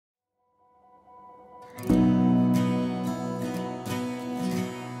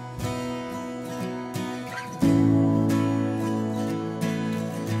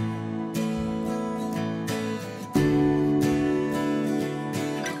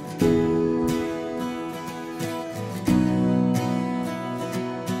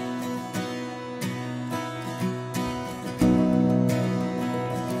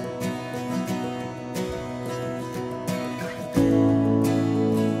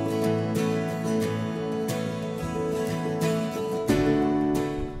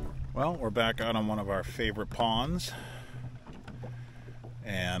Well, we're back out on one of our favorite ponds,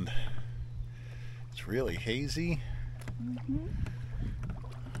 and it's really hazy,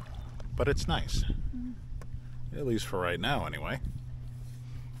 but it's nice, at least for right now anyway.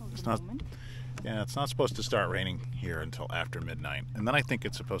 It's not, yeah, it's not supposed to start raining here until after midnight, and then I think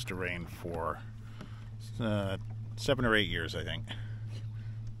it's supposed to rain for 7 or 8 years, I think,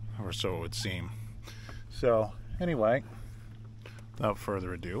 or so it would seem. So anyway, without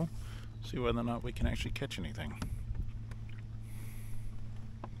further ado, see whether or not we can actually catch anything.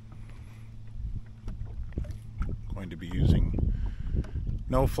 Going to be using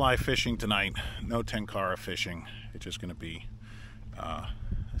no fly fishing tonight, no tenkara fishing. It's just going to be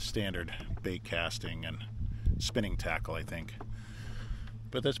standard bait casting and spinning tackle, I think.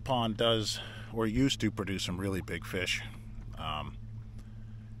 But this pond does, or used to, produce some really big fish.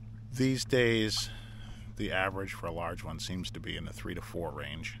 These days, the average for a large one seems to be in the 3 to 4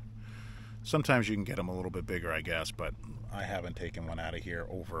 range. Sometimes you can get them a little bit bigger, I guess, but I haven't taken one out of here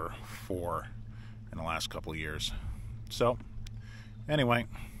over 4 in the last couple of years. So, anyway,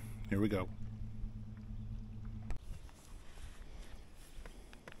 here we go.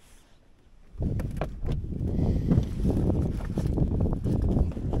 I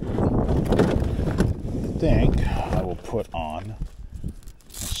think I will put on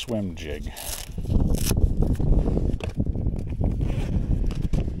a swim jig.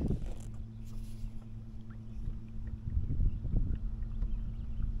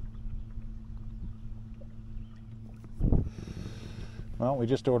 Well, we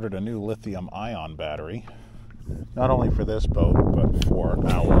just ordered a new lithium-ion battery, not only for this boat, but for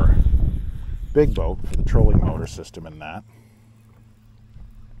our big boat, for the trolling motor system in that.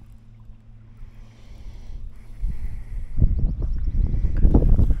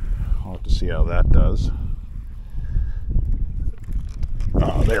 I'll have to see how that does.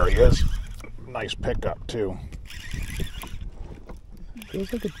 Oh, there he is. Nice pickup, too.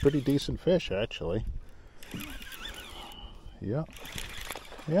 Feels like a pretty decent fish, actually. Yeah.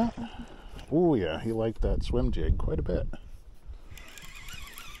 Yeah. Oh, yeah, he liked that swim jig quite a bit.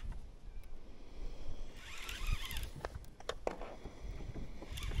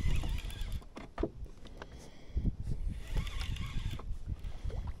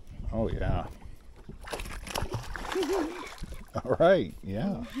 Oh, yeah. All right,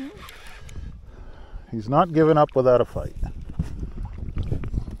 yeah. He's not giving up without a fight.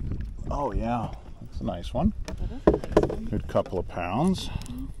 Oh, yeah. That's a nice one. Good couple of pounds.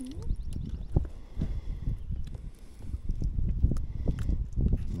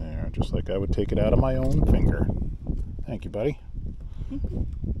 There, just like I would take it out of my own finger. Thank you, buddy.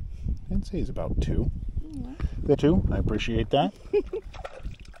 I'd say he's about 2. The 2, I appreciate that.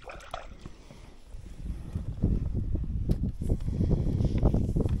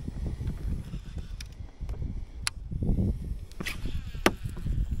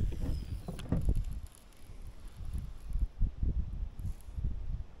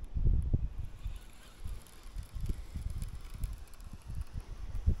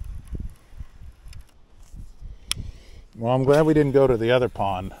 Well, I'm glad we didn't go to the other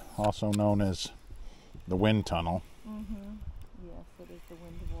pond, also known as the wind tunnel. Yes, it is the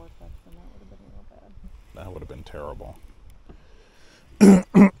wind vortex, and that would have been real bad. That would have been terrible.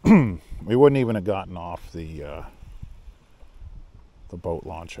 We wouldn't even have gotten off the boat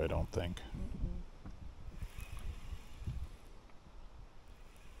launch, I don't think.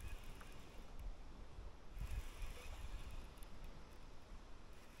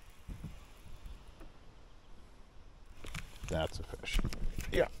 That's a fish.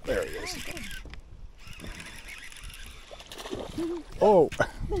 Yeah, there he is. Oh!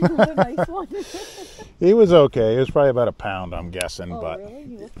 Another nice one. He was okay. He was probably about a pound, I'm guessing. Oh, but really?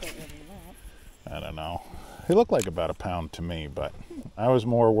 He looked better than that. I don't know. He looked like about a pound to me, but I was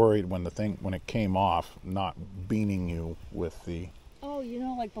more worried when when it came off, not beaning you with the... Oh, you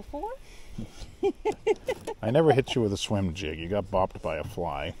know, like before? I never hit you with a swim jig. You got bopped by a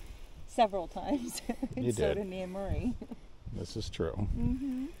fly. Several times. You So did. did me and Marie. This is true.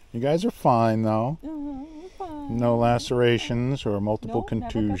 You guys are fine, though. We're fine. No lacerations or multiple No, never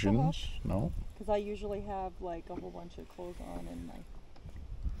got the contusions. No. Because I usually have like a whole bunch of clothes on and my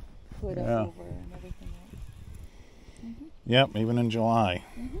hood Yeah. up over and everything else. Yep, even in July.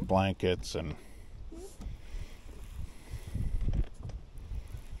 Blankets and...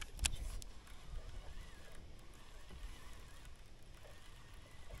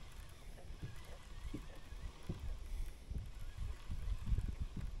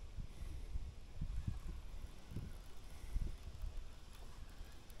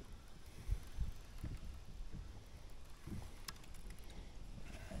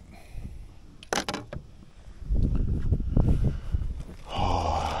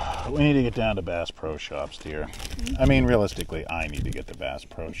 We need to get down to Bass Pro Shops, dear. I mean, realistically, I need to get to Bass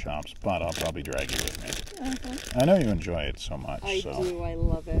Pro Shops, but I'll probably drag you with me. I know you enjoy it so much. I do. I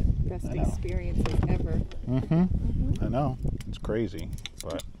love it. Best experiences ever. I know. It's crazy,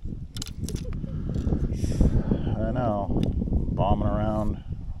 but I know. Bombing around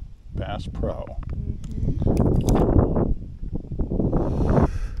Bass Pro.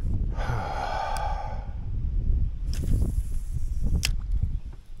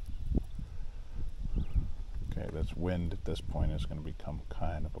 This wind at this point is going to become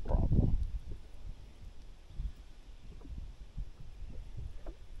kind of a problem.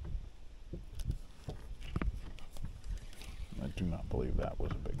 I do not believe that was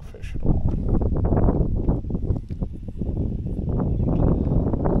a big fish at all.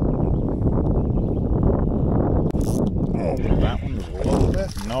 Oh, that one was a little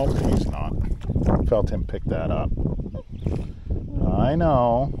bit. Nope, he's not. Felt him pick that up. I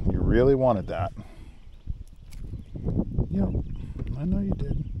know, you really wanted that. Yep, I know you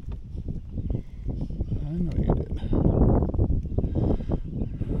did. I know you did.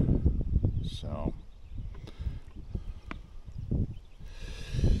 So,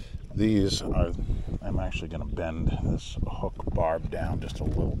 these are, I'm actually going to bend this hook barb down just a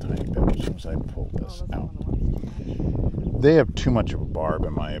little tiny bit as soon as I pull this out. They have too much of a barb,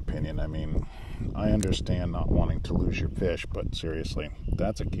 in my opinion. I mean, I understand not wanting to lose your fish, but seriously,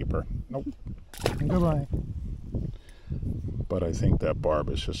 that's a keeper. Nope. Goodbye. But I think that barb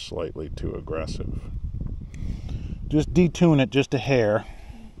is just slightly too aggressive. Just detune it just a hair.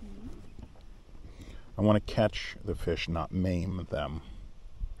 I want to catch the fish, not maim them.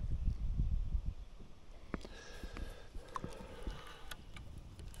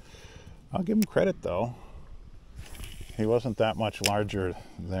 I'll give him credit though. He wasn't that much larger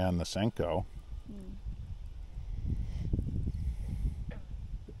than the Senko.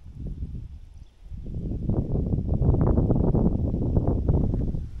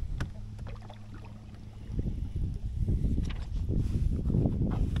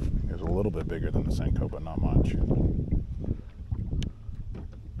 A little bit bigger than the Senko, but not much.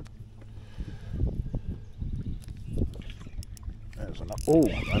 There's enough. Oh,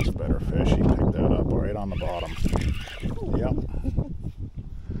 that's a better fish. He picked that up right on the bottom. Yep.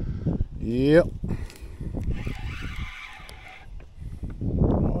 Yep.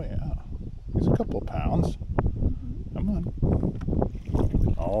 Oh yeah. He's a couple of pounds. Come on.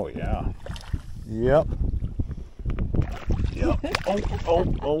 Oh yeah. Yep. Yep.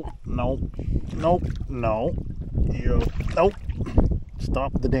 Oh, no. Nope, no. Yep. Nope.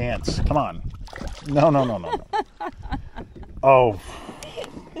 Stop the dance. Come on. No. Oh.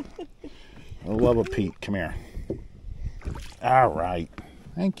 I love a Pete. Come here. All right.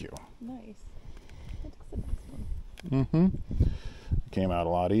 Thank you. Nice. That is a nice one. Came out a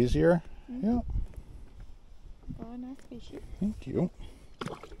lot easier. Yep. Oh, nice fishy. Thank you.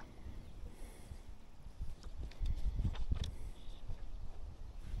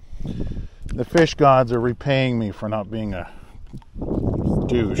 The fish gods are repaying me for not being a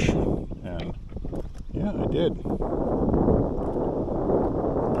douche. And yeah, I did.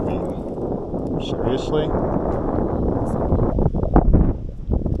 I mean, seriously?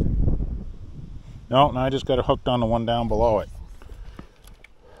 No, I just got it hooked on the one down below it.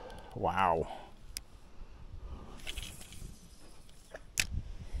 Wow.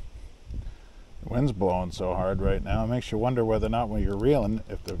 The wind's blowing so hard right now, it makes you wonder whether or not when you're reeling,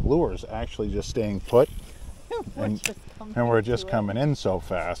 if the lure is actually just staying put and we're just coming in so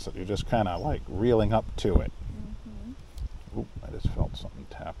fast that you're just kind of like reeling up to it. Oop, I just felt something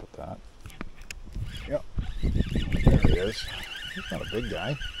tap at that. Yep, there he is. He's not a big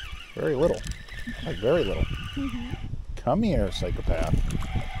guy, very little, like very little. Come here, psychopath.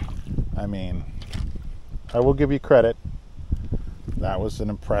 I mean, I will give you credit. That was an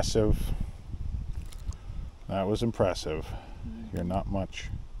impressive. That was impressive. You're not much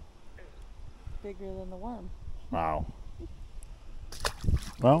bigger than the worm. Wow.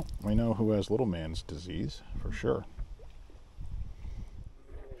 Well, we know who has little man's disease for sure.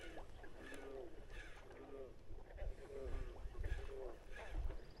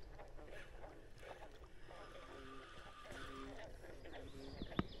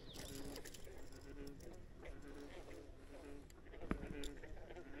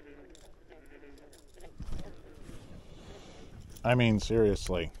 I mean,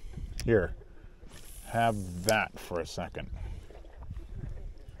 seriously. Here. Have that for a second.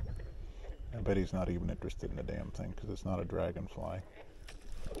 I bet he's not even interested in the damn thing because it's not a dragonfly.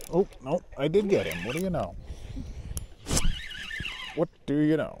 Oh, no, I did get him. What do you know? What do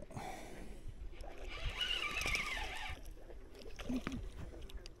you know?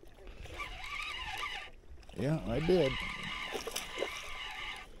 Yeah, I did.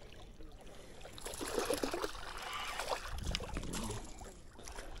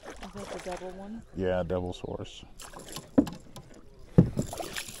 Is that the double one? Yeah, devil's horse.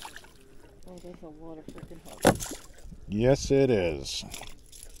 Oh, there's a lot of freaking hooks. Yes, it is.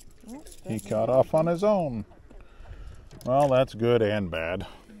 Oh, He that caught made off on it. his own. Well, that's good and bad.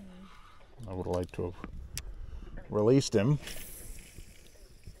 I would have liked to have released him.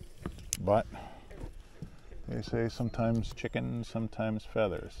 But they say sometimes chicken, sometimes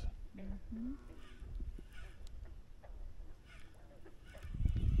feathers. Mm-hmm.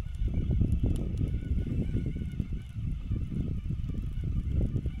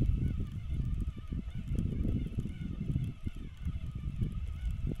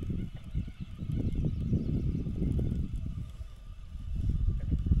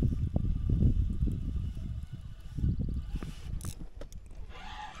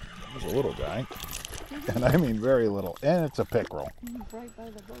 He's a little guy. And I mean very little. And it's a pickerel. Right by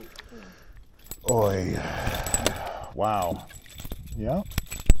the boat, too. Oi. Wow. Yeah.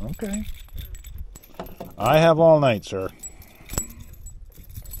 Okay. I have all night, sir.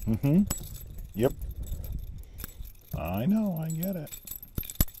 Mm-hmm. Yep. I know, I get it.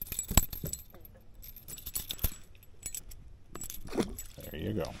 There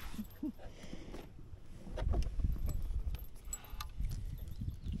you go.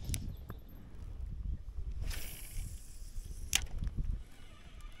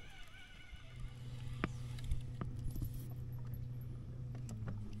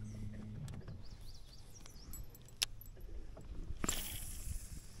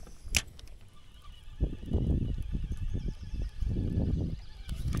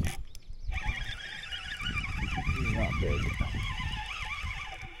 He's not big.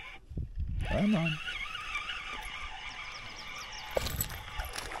 Come on.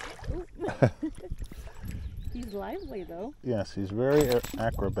 He's lively, though. Yes, he's very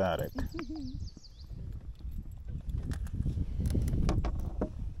acrobatic.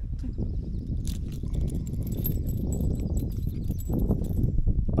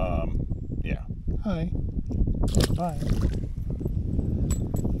 Yeah. Hi. Bye.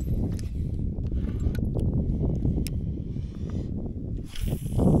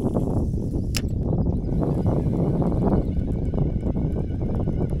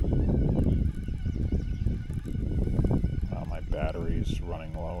 Well, my battery's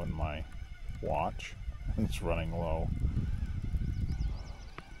running low in my watch. It's running low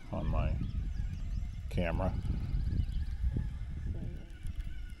on my camera.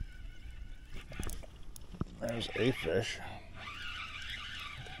 There's a fish.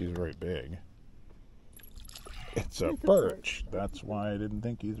 He's very big. It's a perch. That's why I didn't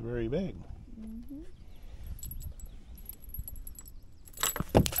think he's very big. Mm-hmm.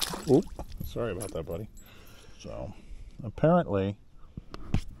 Oop. Sorry about that, buddy. So, apparently,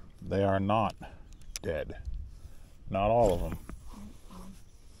 they are not dead. Not all of them.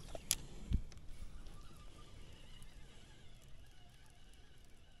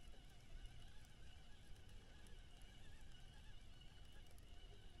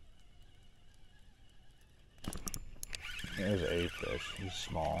 There's a fish. He's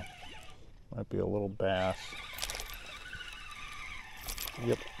small. Might be a little bass.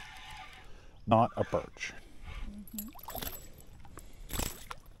 Yep. Not a perch. Mm-hmm.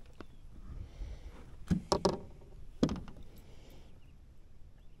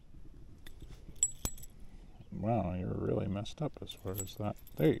 Wow, you're really messed up as far as that.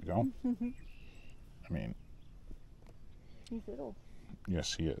 There you go. I mean, He's little.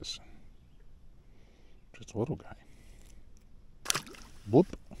 yes, he is. Just a little guy. Bloop.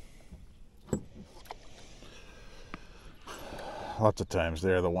 Lots of times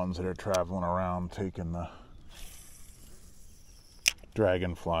they're the ones that are traveling around taking the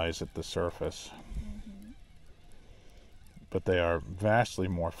dragonflies at the surface. Mm-hmm. But they are vastly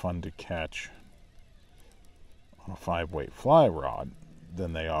more fun to catch on a 5-weight fly rod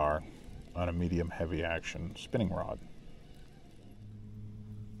than they are on a medium heavy action spinning rod.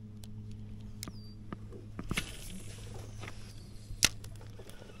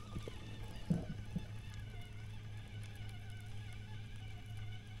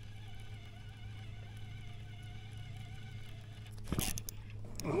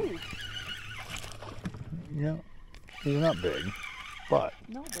 Ooh. Yeah, he's not big, but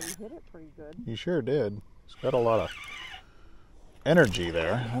No, but he hit it pretty good. he sure did. He's got a lot of energy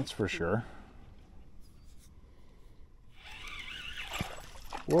there, that's for sure.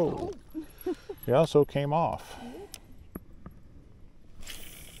 Whoa. He also came off.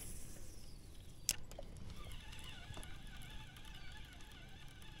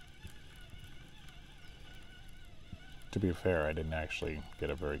 To be fair, I didn't actually get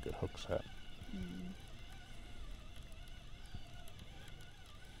a very good hook set. Mm.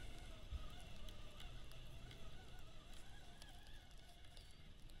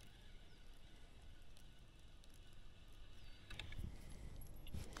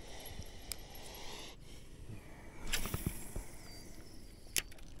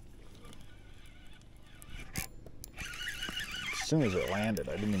 As soon as it landed,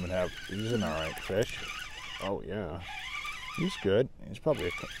 I didn't even have. He's an alright fish. Oh yeah, he's good. He's probably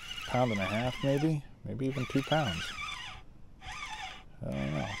a pound and a half, maybe even 2 pounds.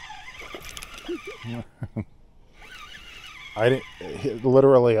 I don't know.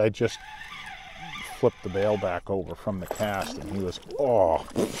 Literally, I just flipped the bail back over from the cast, and he was oh.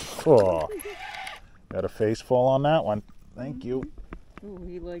 Got a face full on that one. Thank you. Ooh,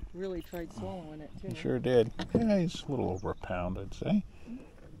 he like really tried swallowing it too. He sure did. Yeah, he's a little over a pound, I'd say.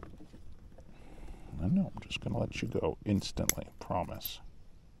 I know, I'm just going to let you go instantly, promise.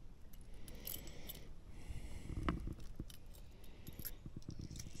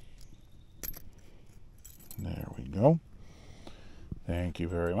 There we go. Thank you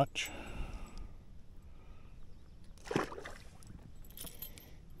very much.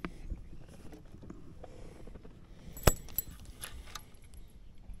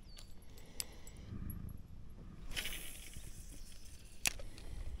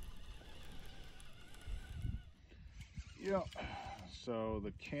 Yeah, so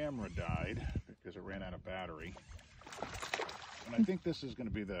the camera died because it ran out of battery. And I think this is going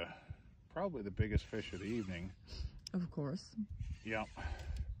to be probably the biggest fish of the evening. Of course. Yeah.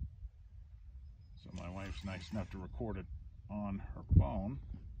 So my wife's nice enough to record it on her phone.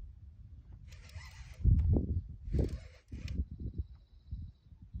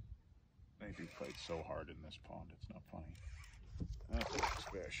 They do fight so hard in this pond, it's not funny. That's a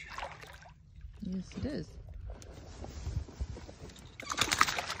nice fish. Yes, it is.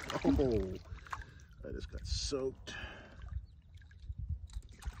 Oh, I just got soaked.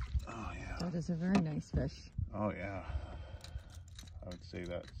 Oh yeah. That is a very nice fish. Oh yeah. I would say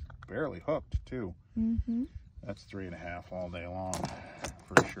that's barely hooked too. Mm-hmm. That's 3.5 all day long,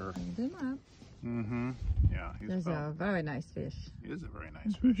 for sure. Hold him up. Mm-hmm. Yeah. There's a very nice fish. He is a very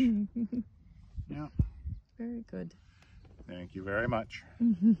nice fish. Yeah. Very good. Thank you very much.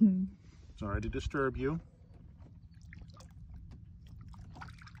 Sorry to disturb you.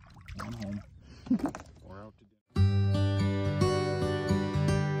 I'm home.